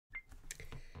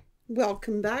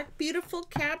Welcome back, beautiful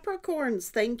Capricorns.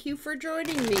 Thank you for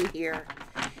joining me here.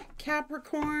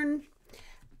 Capricorn,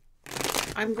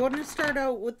 I'm going to start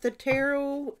out with the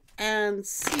tarot and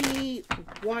see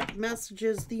what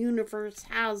messages the universe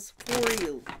has for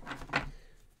you.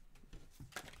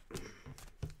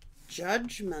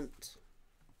 Judgment.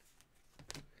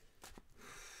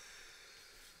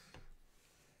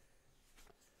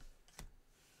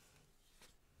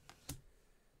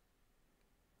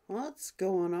 What's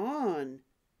going on?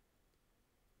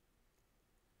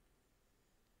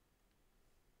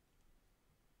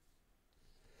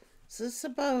 Is this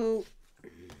about...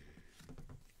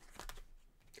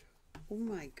 Oh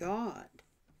my God.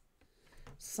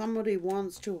 Somebody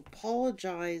wants to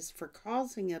apologize for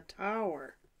causing a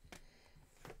tower.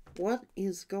 What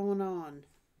is going on?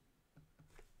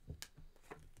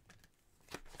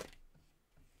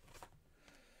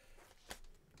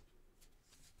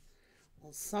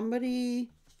 Well,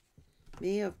 somebody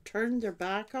may have turned their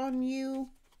back on you.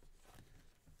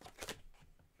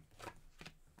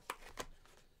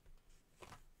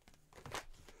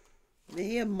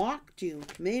 May have mocked you,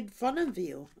 made fun of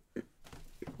you.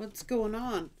 What's going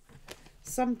on?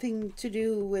 Something to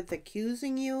do with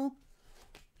accusing you?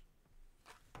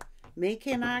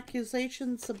 Making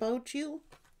accusations about you?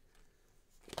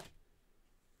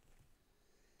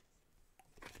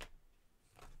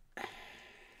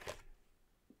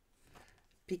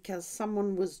 Because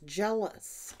someone was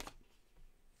jealous.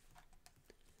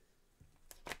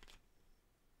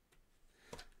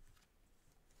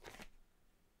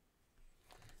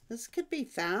 This could be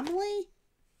family?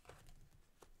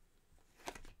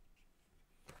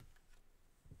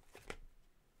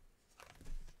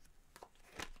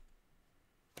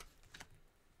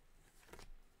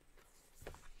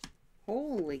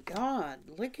 Holy God,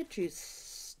 look at you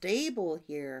stable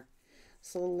here.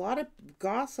 So a lot of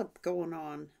gossip going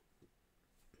on.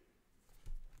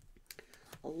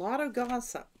 A lot of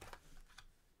gossip.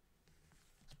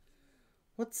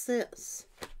 What's this?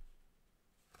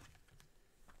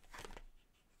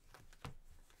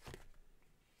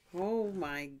 Oh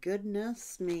my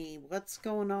goodness me, what's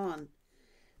going on?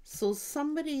 So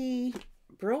somebody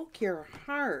broke your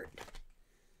heart.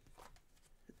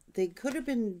 They could have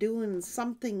been doing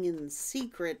something in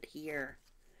secret here.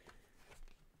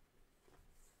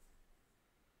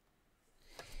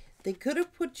 They could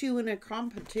have put you in a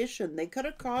competition. They could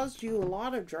have caused you a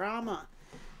lot of drama.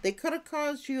 They could have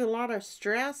caused you a lot of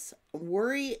stress,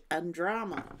 worry, and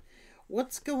drama.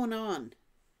 What's going on?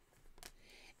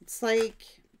 It's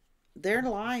like they're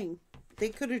lying. They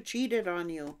could have cheated on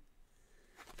you.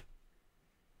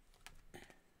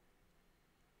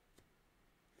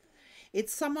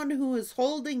 It's someone who is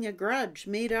holding a grudge,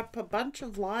 made up a bunch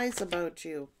of lies about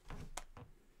you.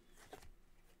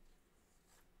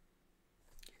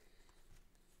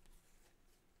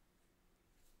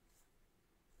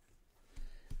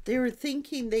 They were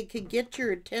thinking they could get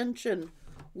your attention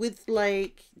with,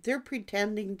 like, they're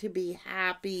pretending to be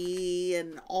happy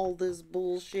and all this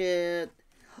bullshit.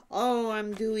 Oh,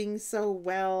 I'm doing so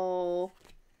well.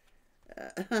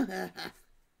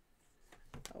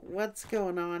 What's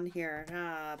going on here?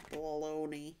 Ah,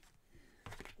 baloney.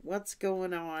 What's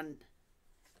going on?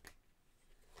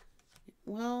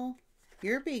 Well,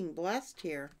 you're being blessed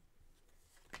here.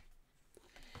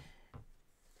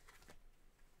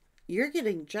 You're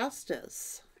getting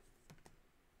justice.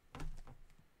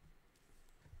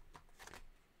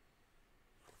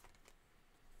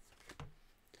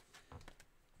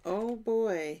 Oh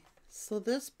boy. So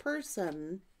this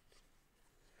person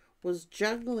was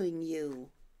juggling you.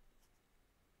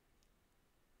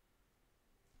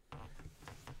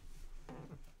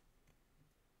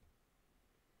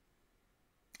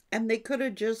 And they could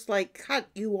have just, like, cut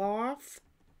you off.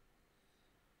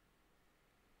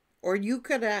 Or you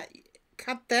could have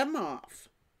cut them off.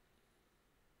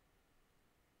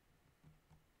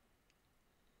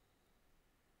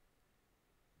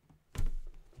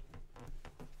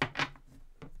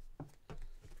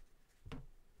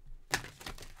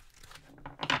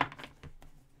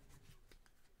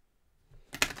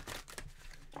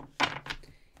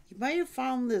 You might have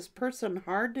found this person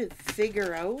hard to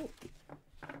figure out.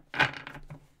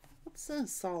 What's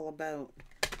this all about?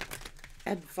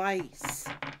 Advice.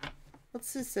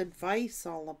 What's this advice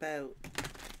all about?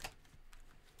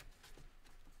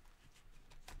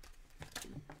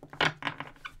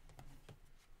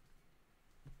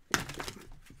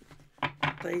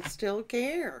 They still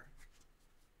care.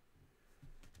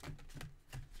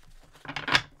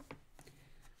 I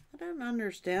don't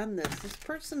understand this. This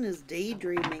person is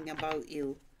daydreaming about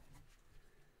you.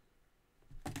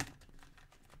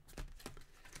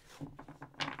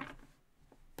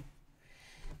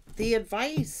 The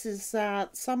advice is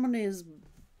that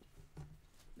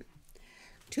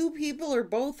two people are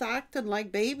both acting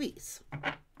like babies.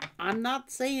 I'm not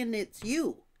saying it's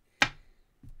you.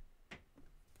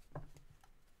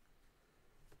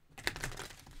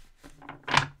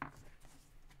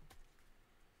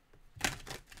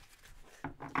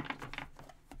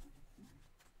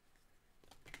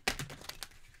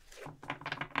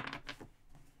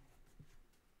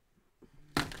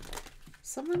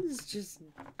 Someone's just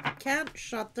can't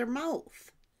shut their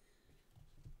mouth.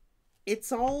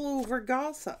 It's all over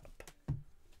gossip.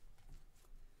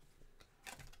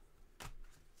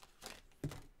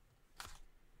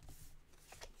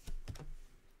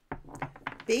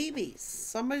 Babies.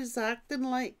 Somebody's acting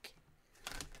like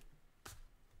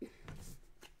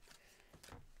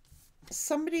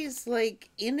somebody's like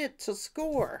in it to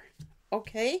score.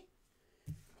 Okay?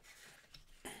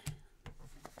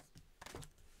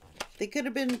 They could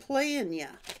have been playing you.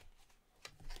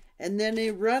 And then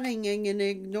they're running and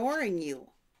ignoring you.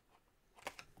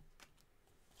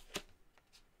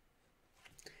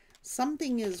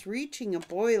 Something is reaching a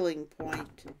boiling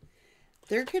point.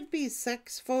 There could be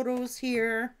sex photos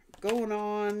here going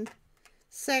on.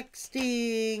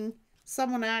 Sexting.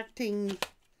 Someone acting.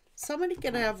 Somebody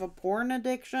could have a porn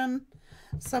addiction.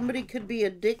 Somebody could be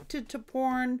addicted to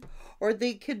porn. Or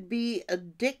they could be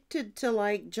addicted to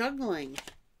like juggling.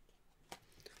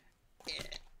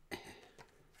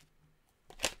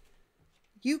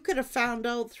 You could have found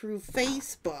out through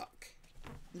Facebook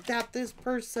that this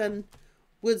person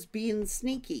was being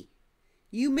sneaky.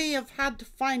 You may have had to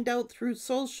find out through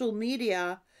social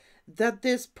media that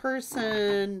this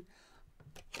person...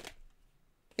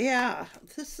 Yeah,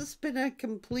 this has been a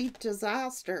complete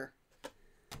disaster.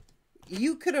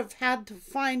 You could have had to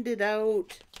find it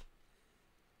out.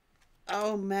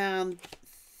 Oh, man.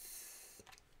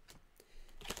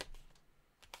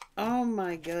 Oh,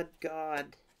 my good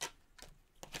God.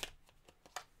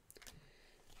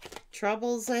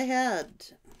 Troubles ahead.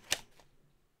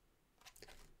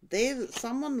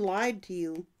 Someone lied to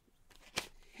you.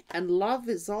 And love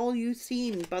is all you've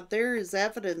seen, but there is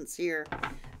evidence here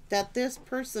that this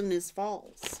person is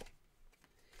false.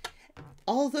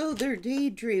 Although they're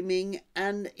daydreaming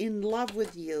and in love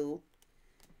with you,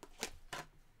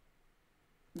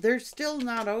 they're still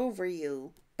not over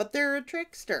you, but they're a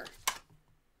trickster.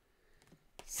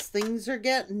 Things are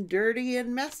getting dirty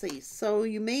and messy, so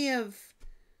you may have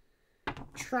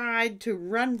tried to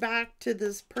run back to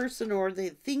this person, or they're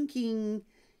thinking,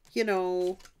 you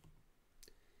know,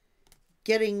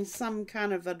 getting some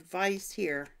kind of advice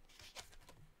here.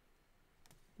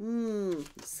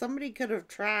 Somebody could have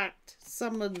tracked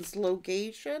someone's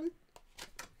location,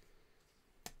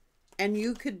 and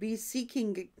you could be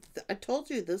seeking. I told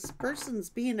you, this person's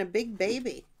being a big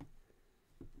baby.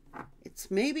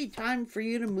 It's maybe time for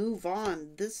you to move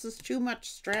on. This is too much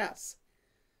stress.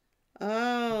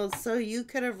 Oh, so you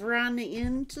could have run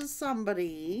into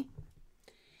somebody.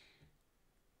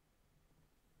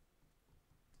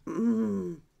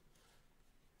 Ooh.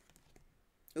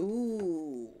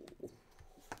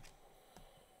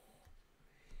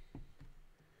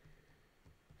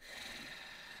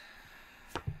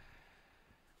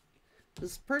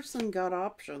 This person got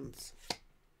options.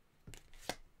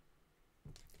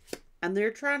 And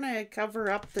they're trying to cover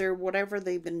up their whatever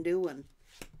they've been doing.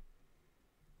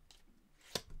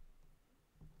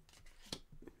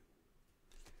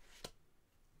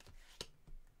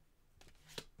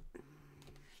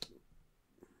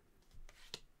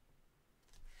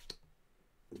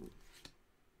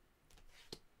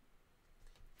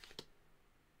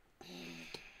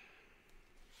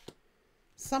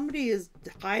 Somebody is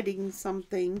hiding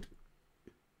something.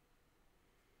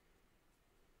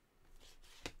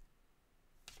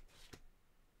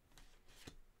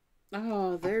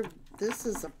 Oh, this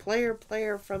is a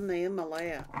player from the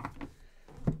Himalaya.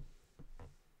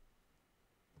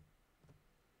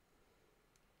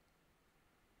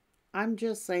 I'm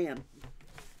just saying.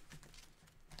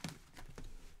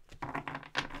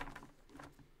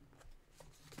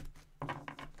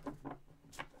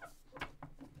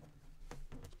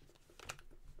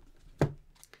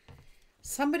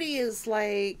 Somebody is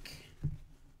like,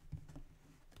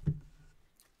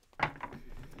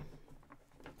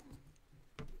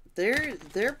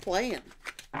 they're playing.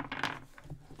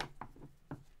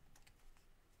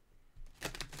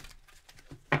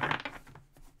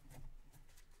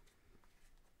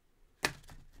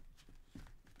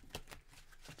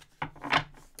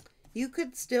 You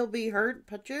could still be hurt,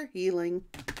 but you're healing.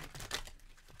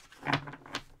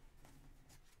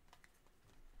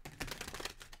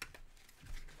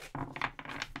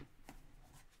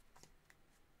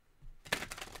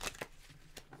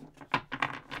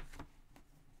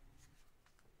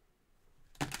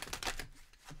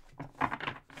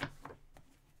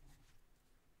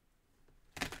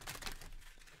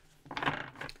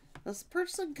 This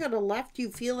person could have left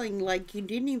you feeling like you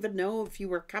didn't even know if you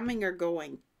were coming or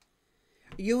going.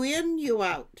 You in, you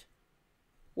out.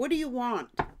 What do you want?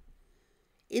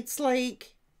 It's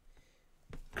like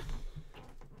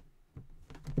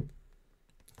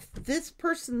this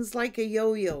person's like a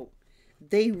yo-yo.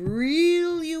 They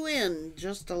reel you in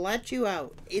just to let you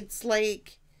out. It's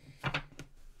like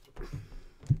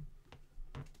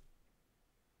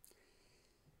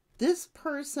this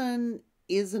person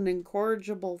is an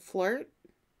incorrigible flirt.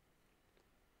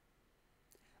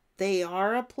 They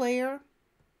are a player.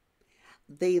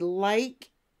 They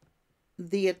like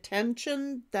the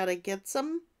attention that it gets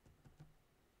them.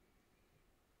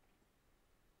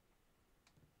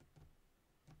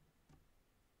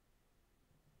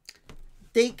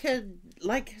 They could,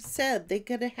 like I said, they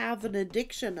could have an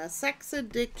addiction, a sex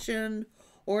addiction,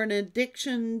 or an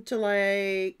addiction to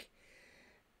like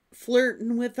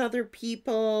flirting with other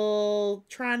people,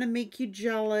 trying to make you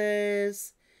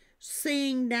jealous,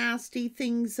 saying nasty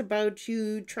things about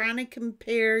you, trying to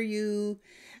compare you,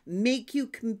 make you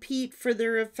compete for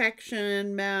their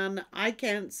affection. Man, I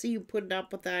can't see you putting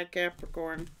up with that,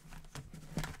 Capricorn.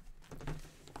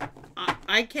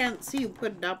 I can't see you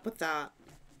putting up with that.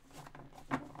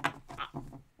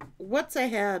 What's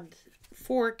ahead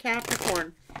for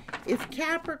Capricorn? If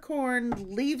Capricorn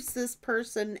leaves this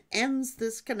person, ends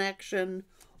this connection,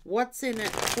 what's in it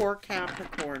for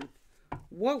Capricorn?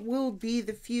 What will be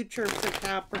the future for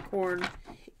Capricorn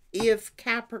if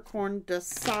Capricorn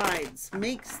decides,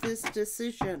 makes this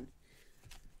decision?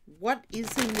 What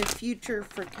is in the future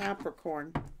for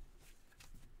Capricorn?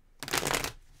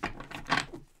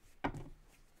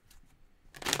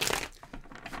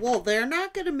 Well, they're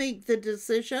not going to make the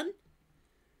decision.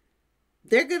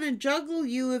 They're going to juggle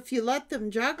you if you let them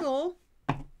juggle.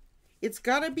 It's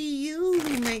got to be you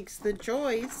who makes the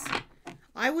choice.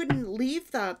 I wouldn't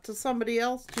leave that to somebody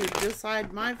else to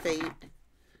decide my fate.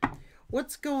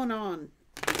 What's going on?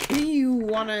 You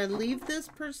want to leave this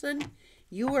person?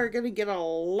 You are going to get a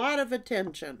lot of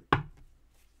attention.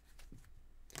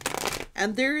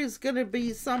 And there is going to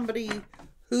be somebody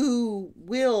who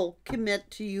will commit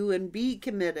to you and be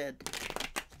committed.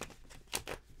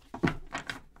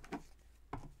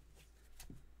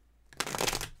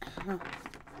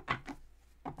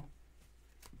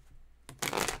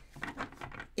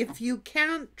 If you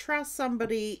can't trust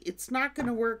somebody, it's not going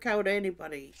to work out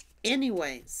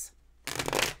anyways.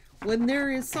 When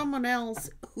there is someone else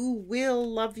who will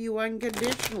love you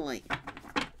unconditionally.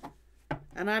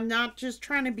 And I'm not just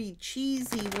trying to be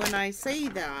cheesy when I say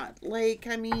that. Like,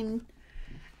 I mean,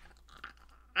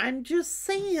 I'm just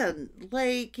saying,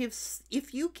 like,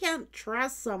 if you can't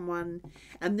trust someone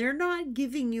and they're not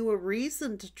giving you a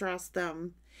reason to trust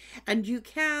them, and you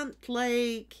can't,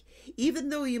 like, even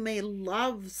though you may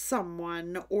love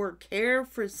someone or care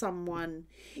for someone,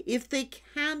 if they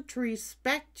can't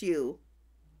respect you,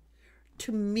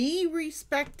 to me,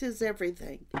 respect is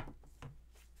everything.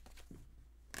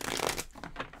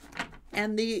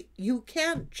 And you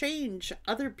can't change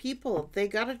other people. They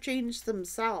got to change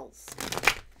themselves.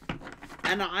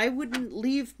 And I wouldn't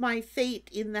leave my fate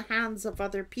in the hands of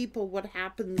other people, what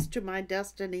happens to my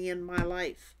destiny in my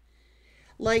life.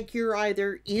 Like, you're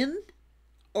either in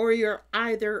or you're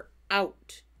either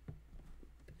out.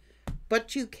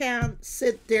 But you can't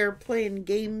sit there playing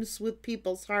games with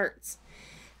people's hearts.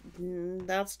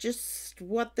 That's just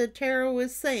what the tarot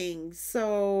is saying.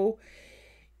 So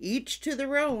each to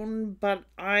their own, but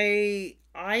I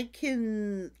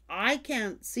can't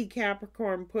see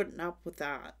Capricorn putting up with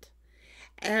that.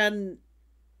 And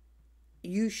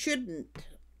you shouldn't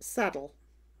settle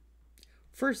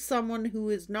for someone who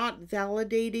is not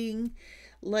validating,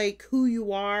 like, who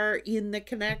you are in the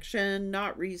connection,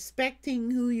 not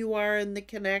respecting who you are in the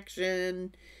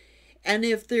connection. And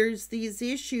if there's these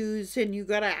issues and you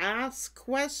got to ask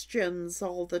questions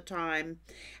all the time,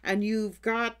 and you've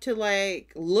got to,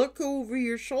 like, look over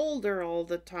your shoulder all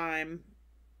the time,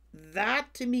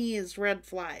 that to me is red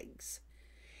flags.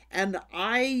 And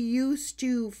I used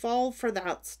to fall for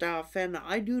that stuff, and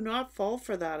I do not fall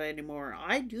for that anymore.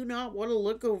 I do not want to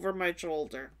look over my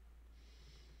shoulder.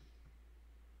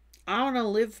 I want to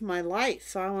live my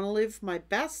life. I want to live my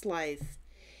best life.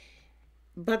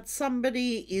 But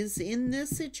somebody is in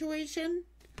this situation,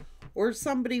 or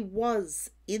somebody was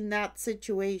in that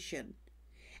situation,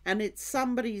 and it's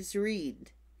somebody's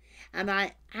read. And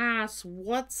I ask,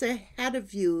 what's ahead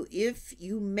of you if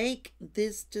you make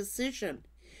this decision?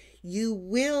 You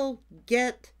will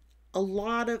get a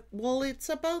lot of, well, it's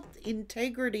about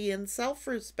integrity and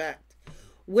self-respect.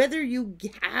 Whether you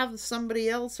have somebody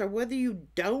else or whether you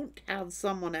don't have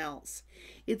someone else,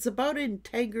 it's about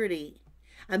integrity.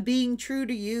 and being true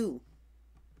to you.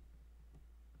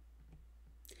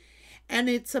 And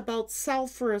it's about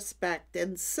self-respect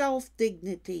and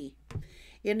self-dignity.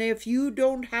 And if you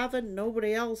don't have it,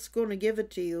 nobody else is going to give it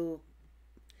to you.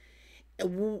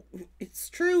 It's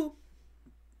true.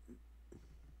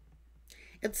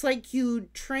 It's like you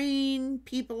train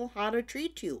people how to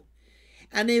treat you.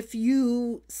 And if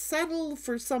you settle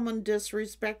for someone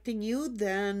disrespecting you,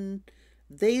 then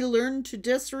they learn to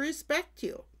disrespect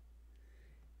you.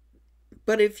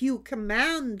 But if you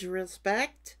command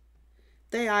respect,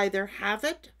 they either have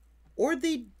it or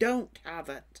they don't have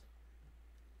it.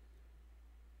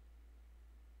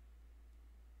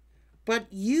 But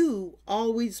you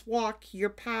always walk your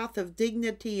path of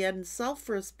dignity and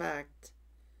self-respect,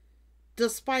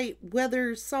 despite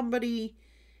whether somebody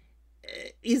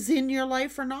is in your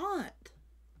life or not.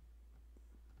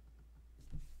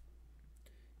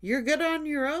 You're good on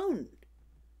your own.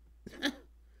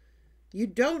 You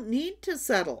don't need to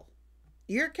settle.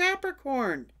 You're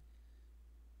Capricorn.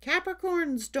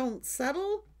 Capricorns don't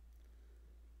settle.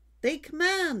 They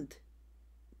command.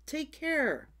 Take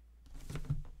care.